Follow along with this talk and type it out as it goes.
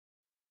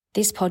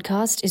This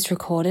podcast is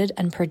recorded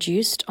and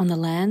produced on the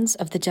lands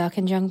of the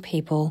Darkinjung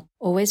people,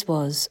 always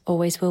was,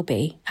 always will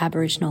be,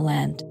 Aboriginal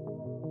land.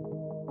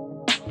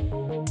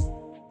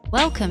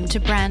 Welcome to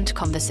Brand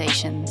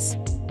Conversations,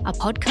 a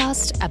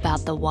podcast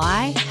about the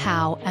why,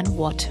 how, and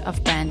what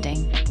of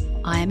branding.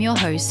 I am your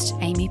host,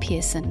 Amy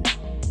Pearson,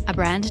 a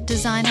brand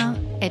designer,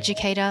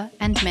 educator,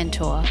 and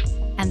mentor,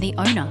 and the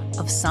owner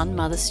of Sun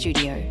Mother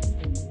Studio.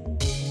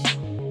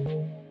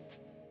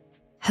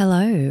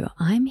 Hello,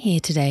 I'm here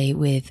today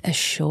with a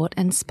short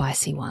and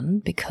spicy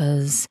one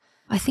because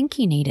I think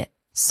you need it.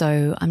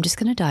 So I'm just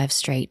going to dive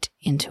straight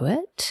into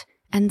it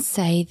and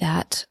say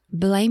that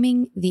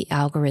blaming the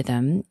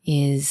algorithm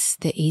is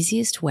the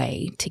easiest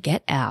way to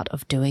get out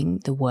of doing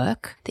the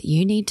work that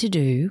you need to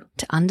do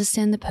to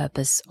understand the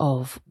purpose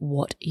of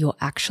what you're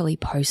actually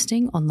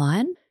posting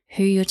online,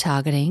 who you're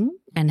targeting,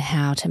 and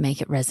how to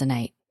make it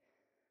resonate.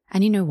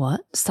 And you know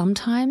what?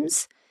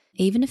 Sometimes,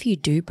 even if you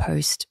do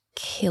post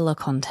killer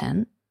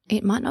content,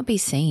 it might not be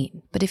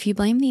seen. But if you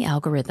blame the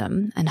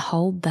algorithm and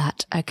hold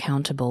that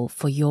accountable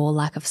for your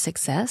lack of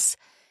success,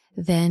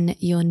 then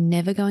you're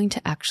never going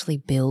to actually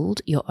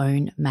build your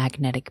own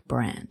magnetic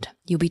brand.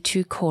 You'll be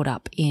too caught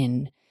up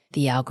in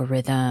the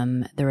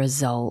algorithm, the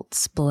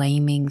results,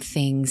 blaming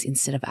things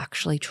instead of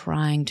actually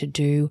trying to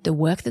do the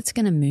work that's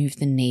going to move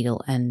the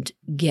needle and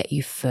get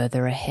you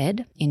further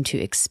ahead into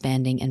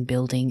expanding and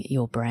building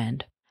your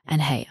brand. And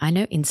hey, I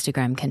know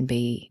Instagram can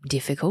be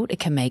difficult. It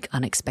can make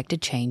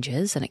unexpected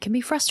changes and it can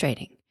be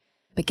frustrating.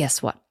 But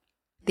guess what?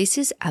 This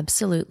is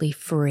absolutely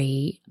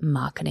free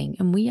marketing,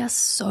 and we are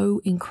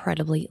so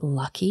incredibly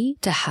lucky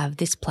to have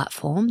this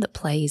platform that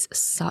plays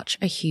such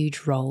a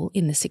huge role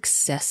in the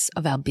success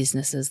of our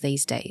businesses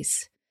these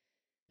days.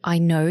 I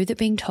know that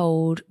being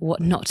told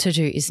what not to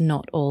do is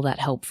not all that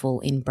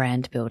helpful in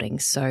brand building.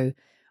 So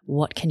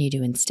what can you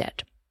do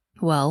instead?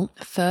 Well,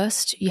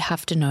 first you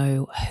have to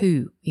know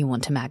who you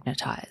want to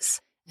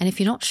magnetize. And if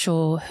you're not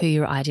sure who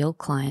your ideal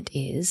client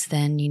is,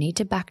 then you need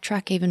to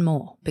backtrack even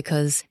more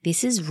because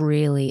this is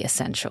really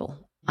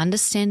essential.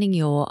 Understanding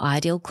your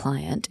ideal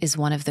client is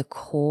one of the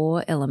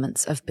core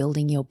elements of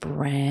building your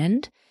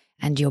brand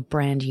and your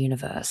brand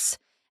universe.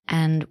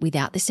 And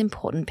without this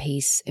important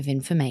piece of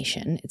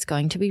information, it's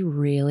going to be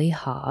really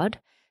hard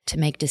to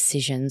make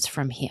decisions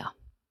from here.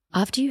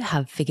 After you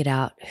have figured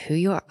out who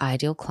your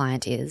ideal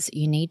client is,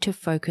 you need to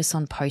focus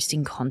on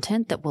posting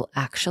content that will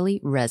actually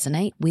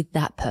resonate with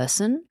that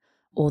person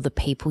or the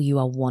people you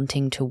are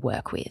wanting to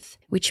work with,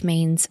 which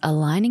means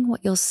aligning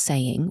what you're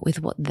saying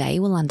with what they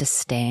will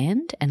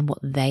understand and what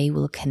they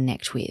will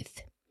connect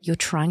with. You're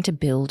trying to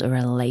build a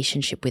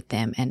relationship with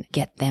them and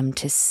get them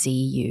to see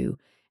you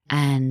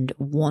and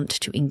want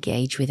to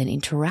engage with and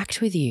interact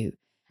with you.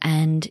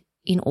 And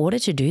in order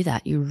to do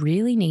that, you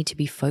really need to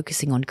be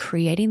focusing on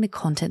creating the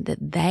content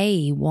that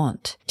they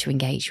want to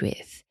engage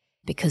with,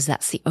 because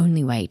that's the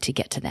only way to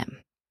get to them.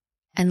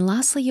 And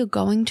lastly, you're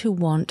going to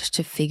want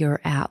to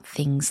figure out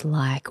things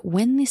like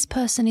when this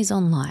person is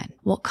online,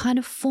 what kind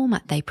of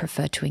format they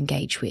prefer to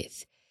engage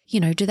with.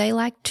 You know, do they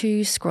like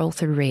to scroll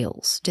through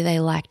reels? Do they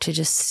like to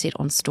just sit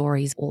on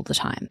stories all the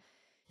time?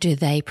 Do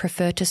they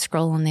prefer to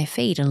scroll on their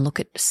feed and look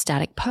at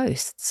static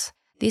posts?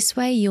 This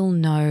way you'll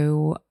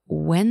know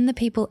when the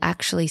people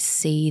actually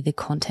see the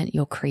content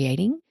you're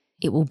creating,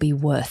 it will be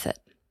worth it.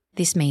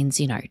 This means,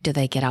 do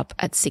they get up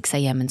at 6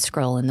 a.m. and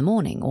scroll in the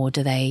morning? Or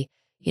do they,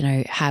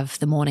 have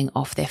the morning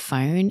off their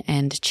phone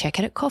and check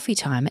it at coffee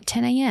time at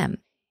 10 a.m.?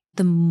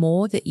 The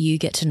more that you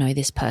get to know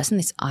this person,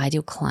 this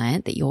ideal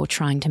client that you're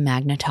trying to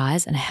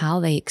magnetize, and how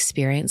they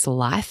experience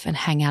life and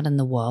hang out in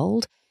the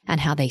world, and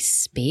how they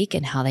speak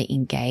and how they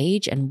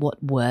engage and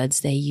what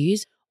words they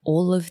use,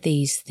 all of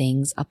these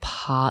things are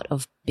part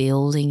of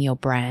building your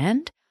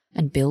brand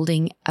and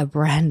building a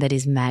brand that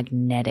is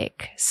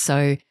magnetic.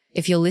 So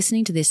if you're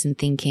listening to this and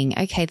thinking,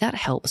 okay, that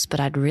helps, but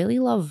I'd really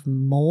love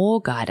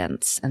more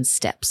guidance and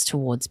steps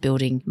towards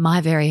building my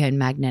very own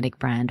magnetic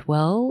brand,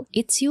 well,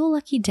 it's your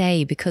lucky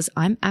day because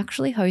I'm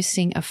actually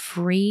hosting a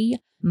free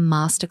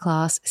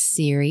masterclass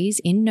series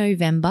in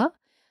November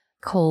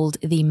called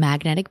The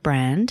Magnetic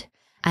Brand.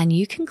 And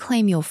you can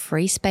claim your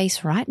free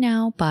space right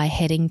now by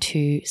heading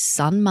to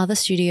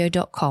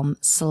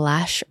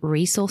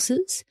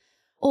sunmotherstudio.com/resources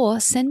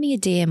or send me a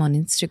DM on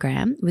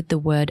Instagram with the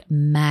word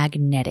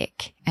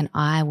magnetic and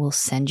I will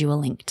send you a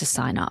link to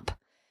sign up.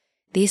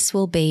 This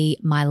will be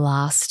my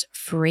last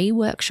free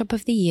workshop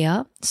of the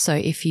year. So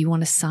if you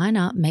want to sign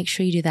up, make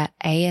sure you do that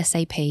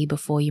ASAP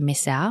before you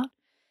miss out.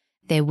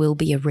 There will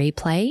be a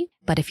replay,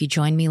 but if you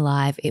join me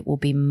live, it will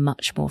be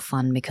much more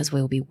fun because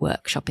we'll be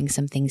workshopping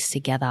some things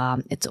together.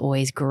 It's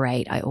always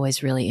great. I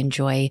always really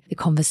enjoy the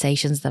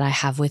conversations that I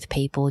have with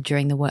people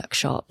during the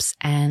workshops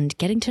and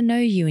getting to know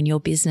you and your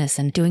business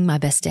and doing my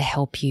best to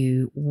help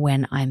you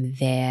when I'm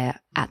there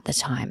at the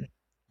time.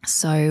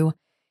 So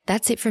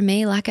that's it from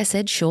me. Like I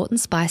said, short and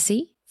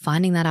spicy,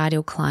 finding that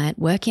ideal client,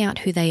 working out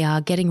who they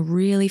are, getting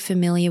really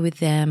familiar with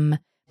them,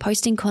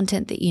 posting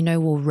content that you know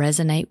will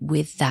resonate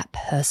with that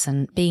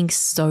person, being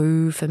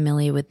so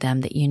familiar with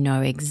them that you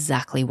know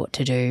exactly what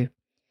to do.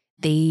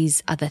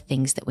 these are the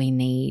things that we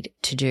need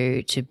to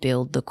do to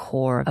build the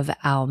core of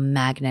our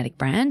magnetic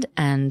brand.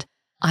 And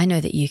I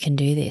know that you can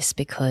do this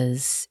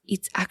because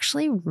it's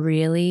actually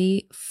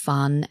really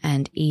fun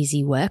and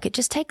easy work. It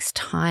just takes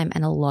time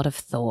and a lot of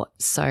thought.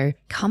 So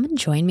come and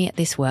join me at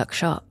this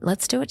workshop.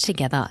 Let's do it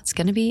together. It's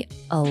going to be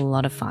a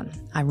lot of fun.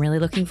 I'm really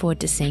looking forward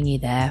to seeing you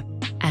there,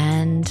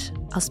 and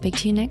I'll speak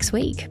to you next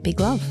week. Big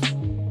love.